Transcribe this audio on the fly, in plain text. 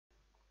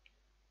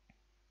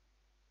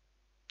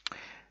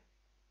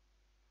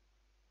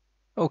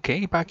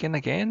Okay, back in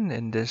again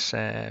in this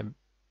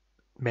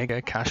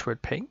mega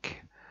cashword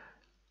pink.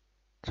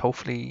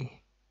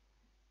 Hopefully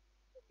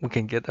we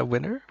can get a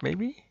winner,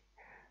 maybe,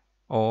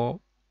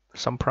 or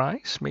some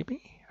prize,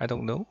 maybe. I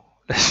don't know.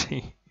 Let's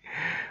see.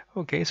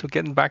 Okay, so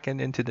getting back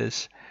into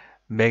this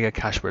mega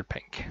cashword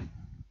pink.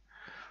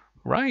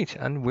 Right,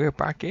 and we're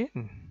back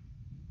in.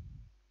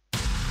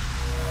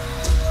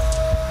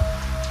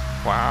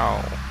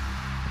 Wow,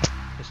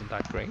 isn't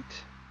that great?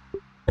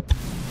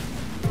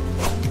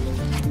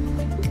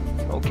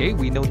 Okay,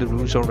 we know the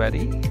rules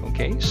already.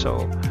 Okay,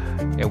 so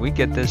yeah, we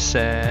get this.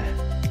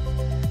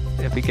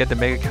 If we get the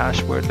mega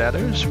cash word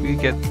letters, we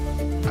get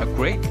a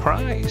great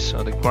prize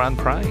or the grand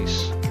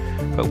prize.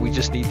 But we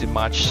just need to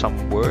match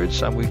some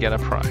words and we get a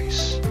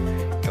prize.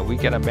 And we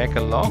get a mega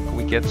lock,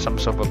 we get some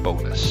sort of a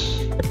bonus.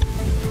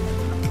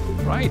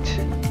 Right.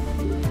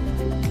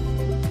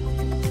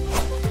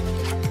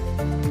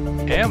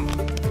 M.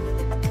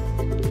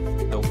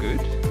 No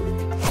good.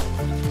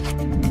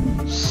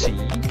 C.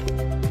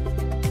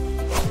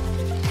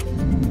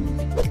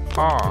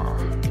 R.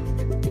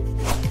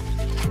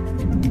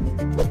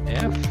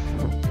 F.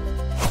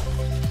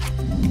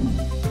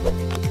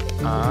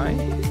 I.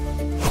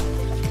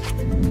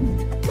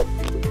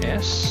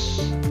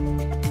 S.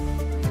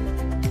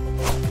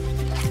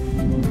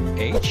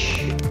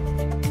 H.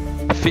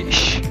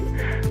 Fish.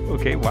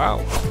 Okay, wow.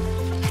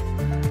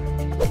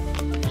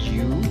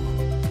 U.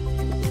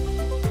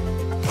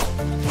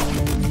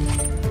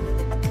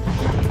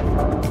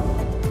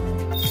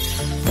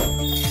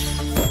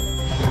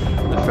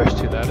 The first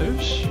two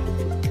letters.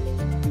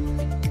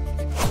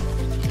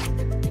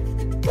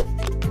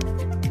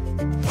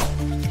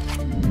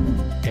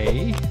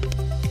 A.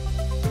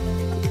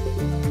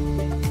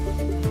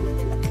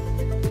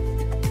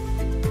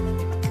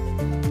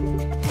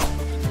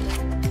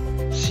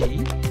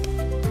 C.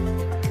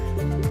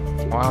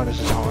 Wow, this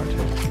is hard.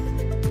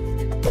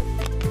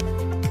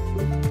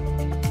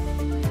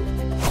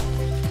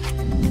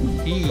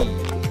 E.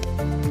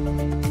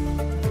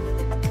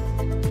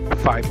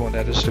 5 more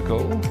letters to go.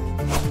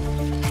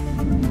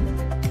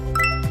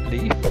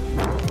 Leaf.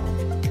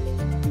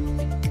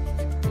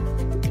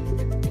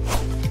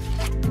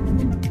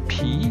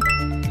 P.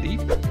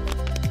 Leap.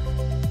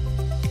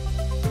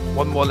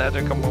 One more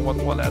letter, come on, one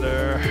more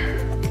letter.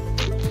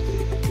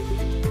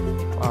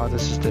 Wow,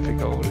 this is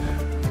difficult.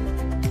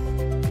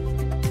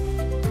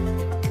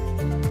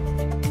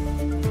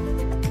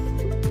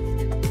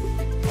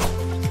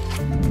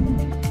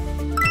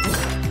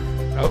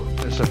 Oh,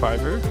 there's a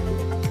fiver.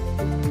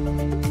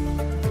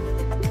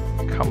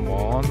 Come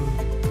on.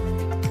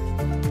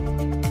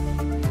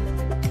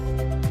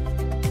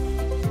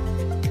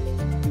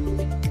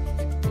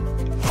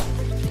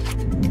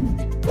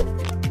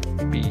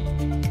 B.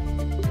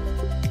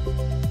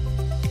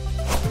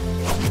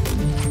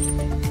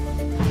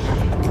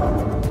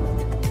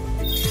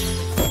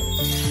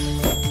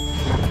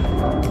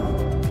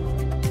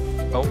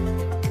 Oh,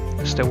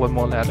 still one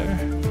more letter.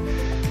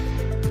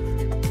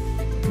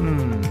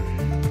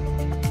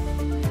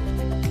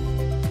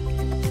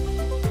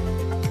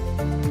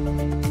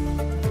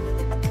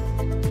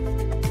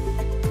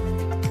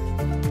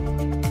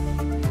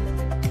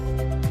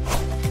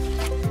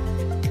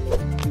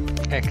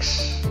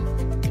 X.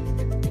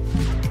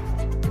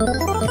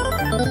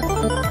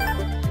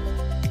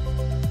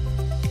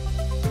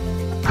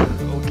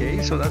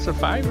 Okay, so that's a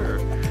fiver.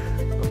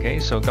 Okay,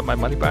 so got my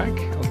money back.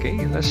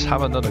 Okay, let's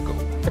have another go.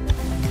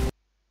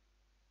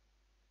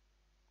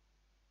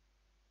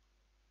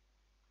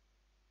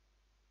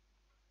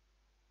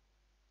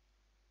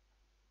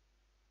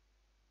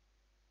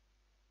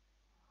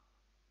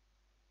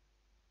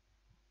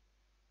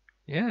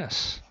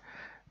 Yes,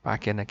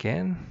 back in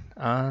again,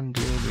 and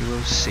we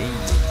will see.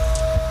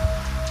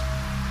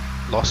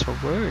 Lost for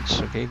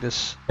words. Okay,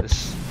 this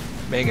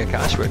mega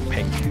cash word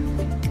pink.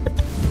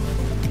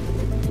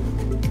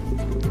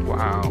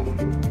 Wow,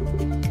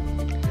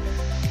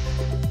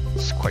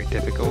 it's quite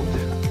difficult.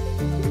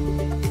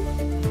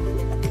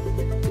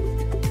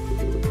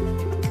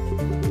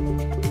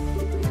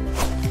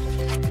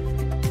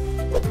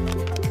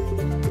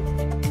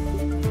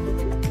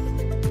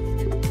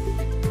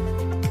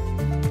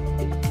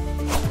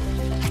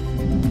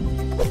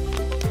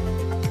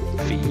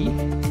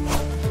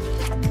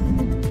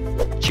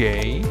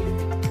 J.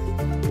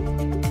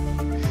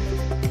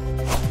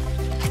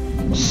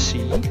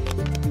 C.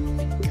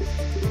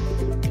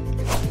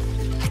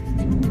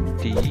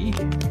 D.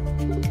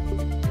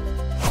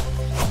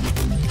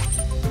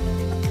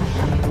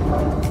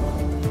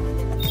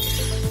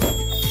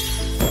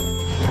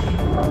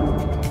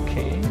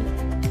 Okay.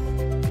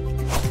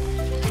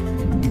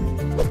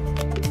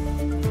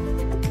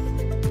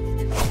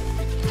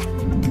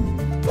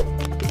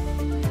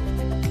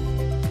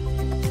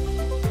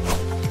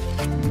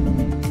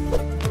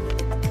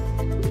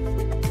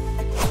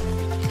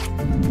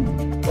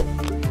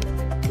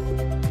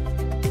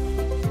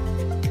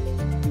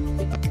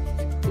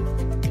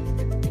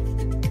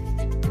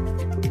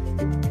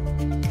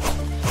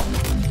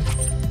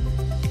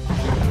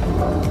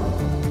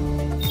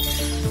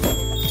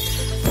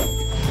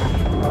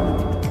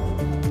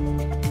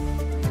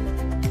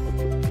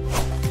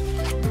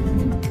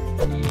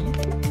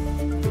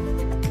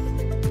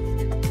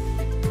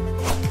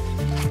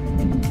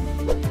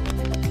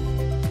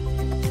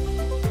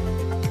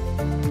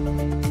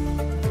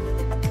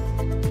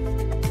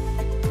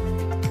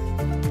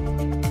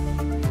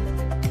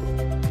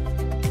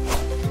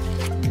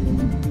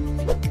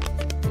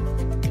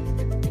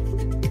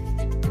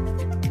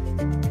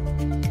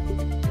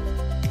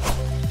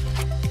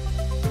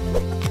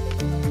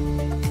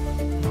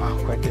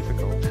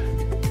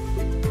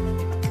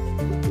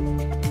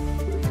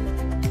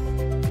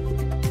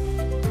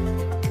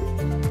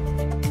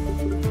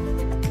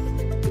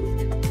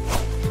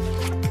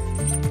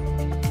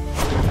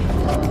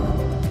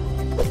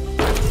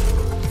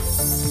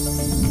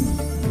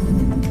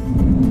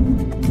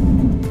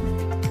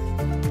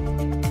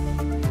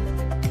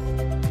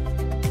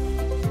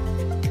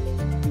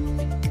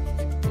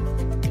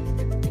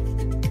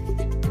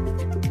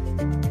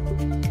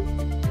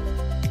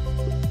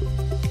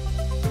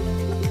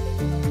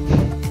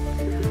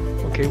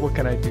 what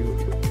can I do?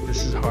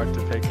 This is hard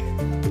to pick.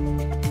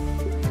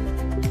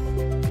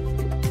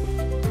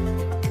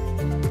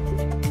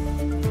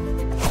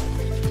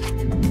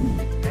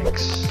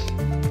 X.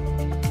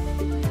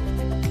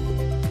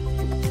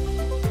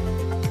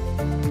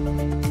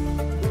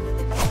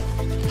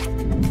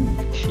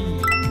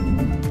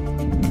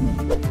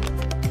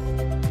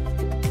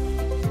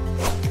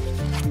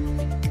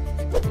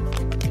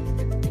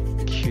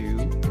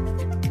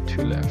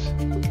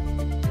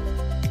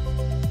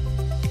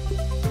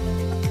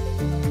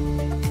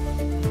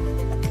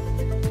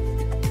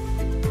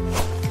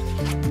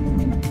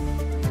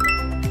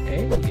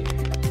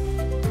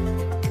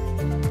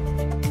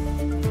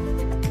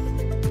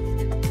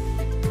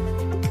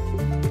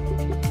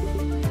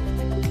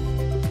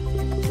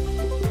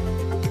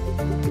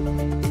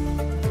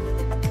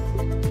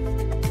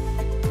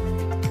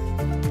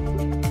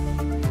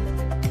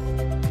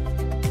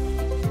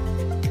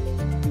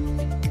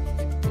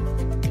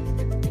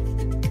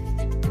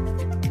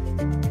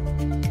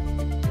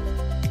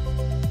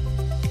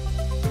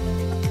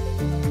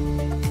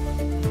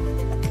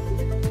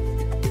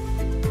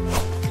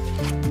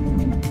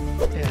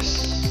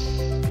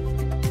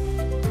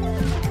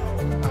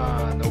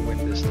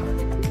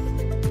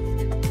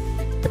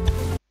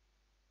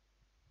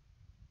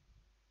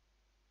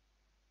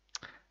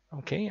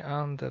 Okay,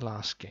 and the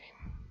last game.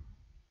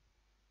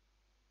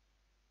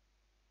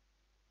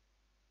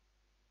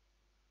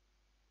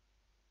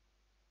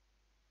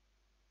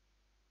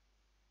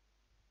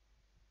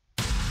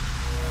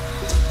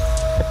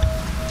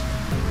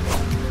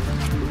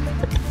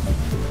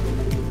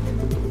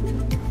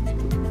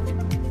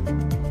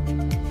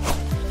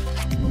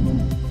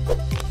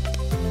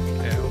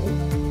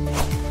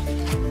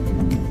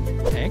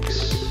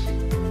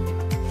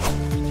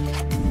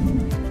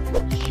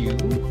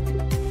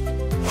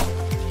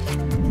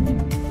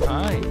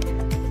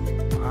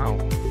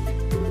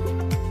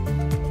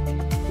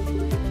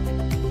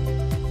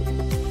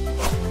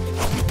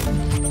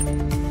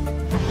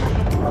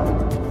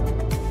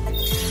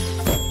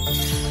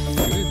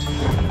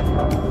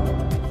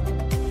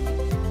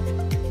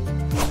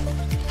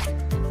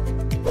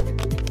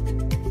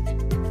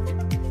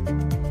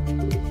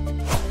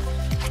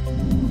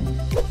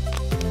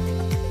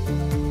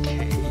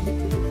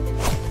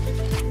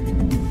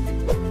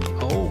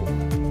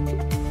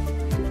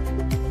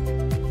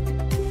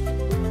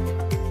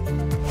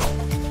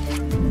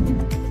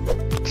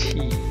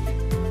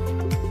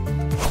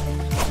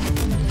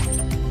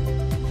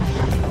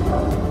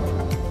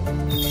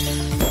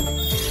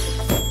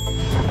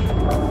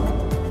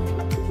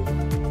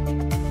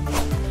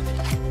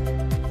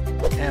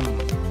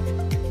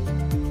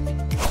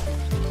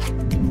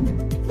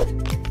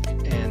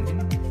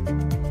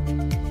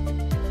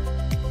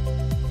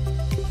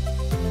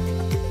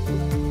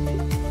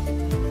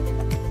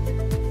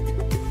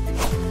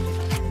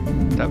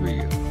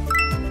 W.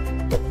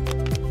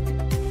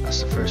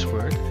 That's the first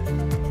word.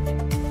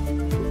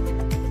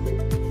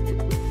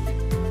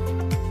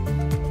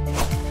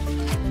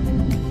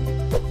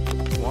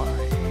 Y.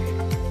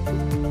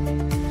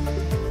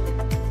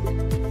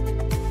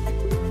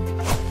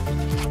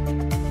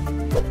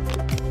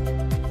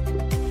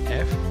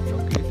 F, no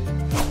good.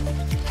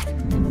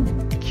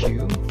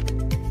 Q.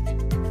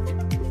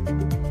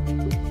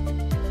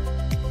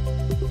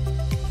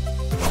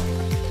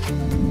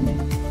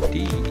 D.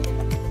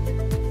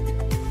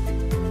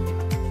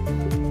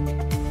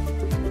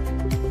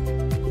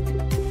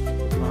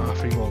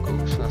 Three more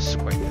goals, that's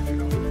quite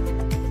difficult.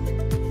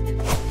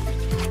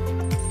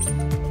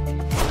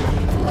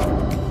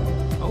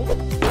 Oh!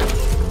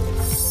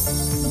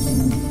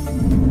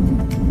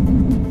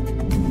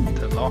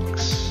 The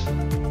locks.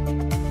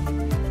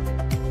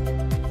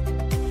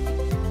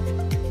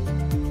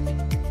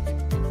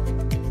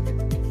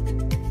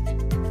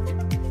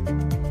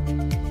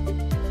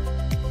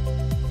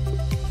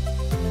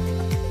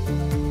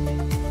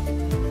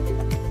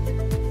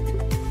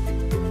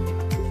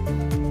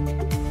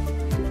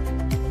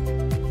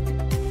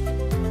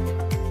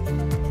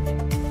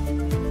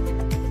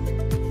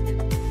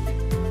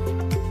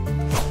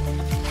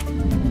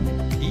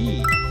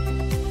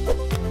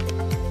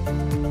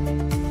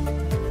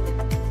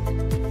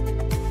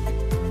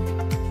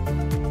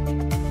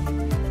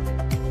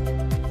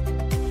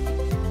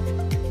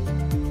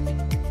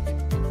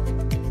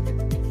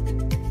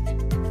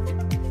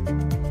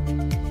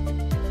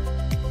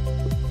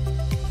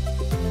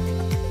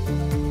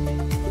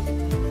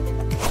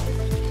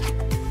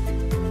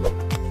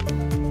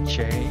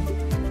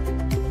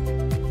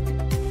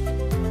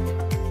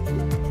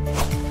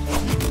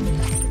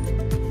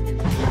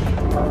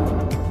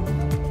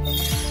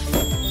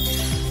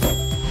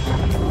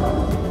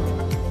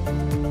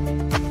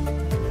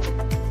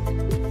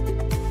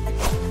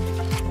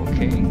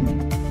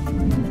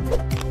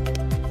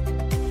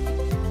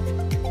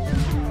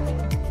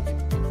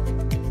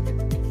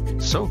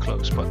 So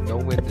close, but no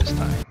win this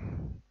time.